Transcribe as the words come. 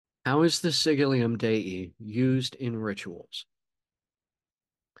How is the Sigilum Dei used in rituals?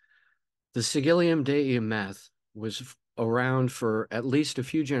 The Sigilum Dei Ameyth was around for at least a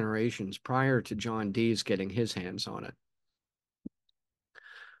few generations prior to John Dee's getting his hands on it.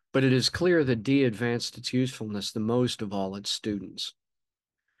 But it is clear that Dee advanced its usefulness the most of all its students.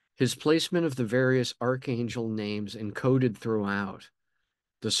 His placement of the various archangel names encoded throughout,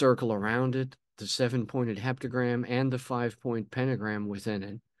 the circle around it, the seven-pointed heptagram, and the five-point pentagram within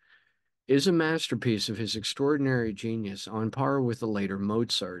it, is a masterpiece of his extraordinary genius on par with the later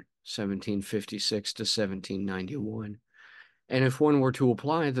Mozart, 1756 to 1791. And if one were to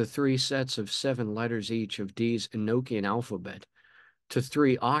apply the three sets of seven letters each of Dee's Enochian alphabet to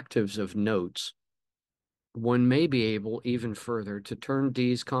three octaves of notes, one may be able even further to turn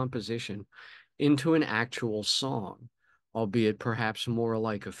Dee's composition into an actual song, albeit perhaps more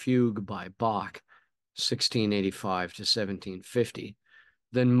like a fugue by Bach, 1685 to 1750,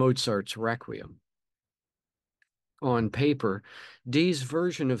 than Mozart's Requiem. On paper, Dee's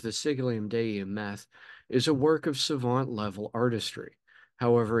version of the Sigilum Dei Ameyth is a work of savant-level artistry.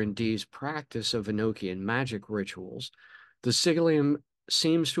 However, in Dee's practice of Enochian magic rituals, the Sigilum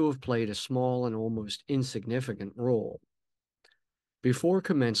seems to have played a small and almost insignificant role. Before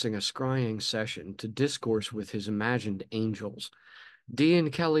commencing a scrying session to discourse with his imagined angels, Dee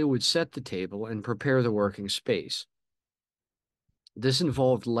and Kelley would set the table and prepare the working space. This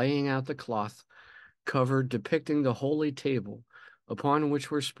involved laying out the cloth cover depicting the holy table upon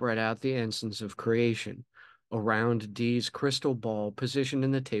which were spread out the ensigns of creation around Dee's crystal ball positioned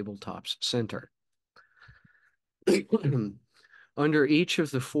in the tabletop's center. Under each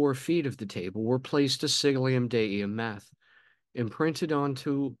of the 4 feet of the table were placed a Sigilum Dei Ameyth, imprinted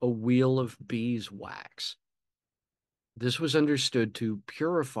onto a wheel of beeswax. This was understood to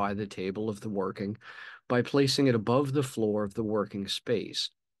purify the table of the working by placing it above the floor of the working space.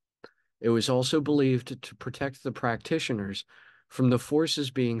 It was also believed to protect the practitioners from the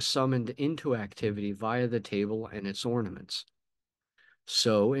forces being summoned into activity via the table and its ornaments.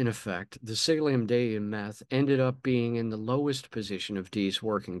 So, in effect, the Sigilum Dei Ameyth ended up being in the lowest position of Dee's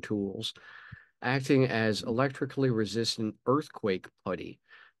working tools, acting as electrically resistant earthquake putty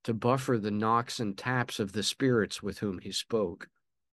to buffer the knocks and taps of the spirits with whom he spoke.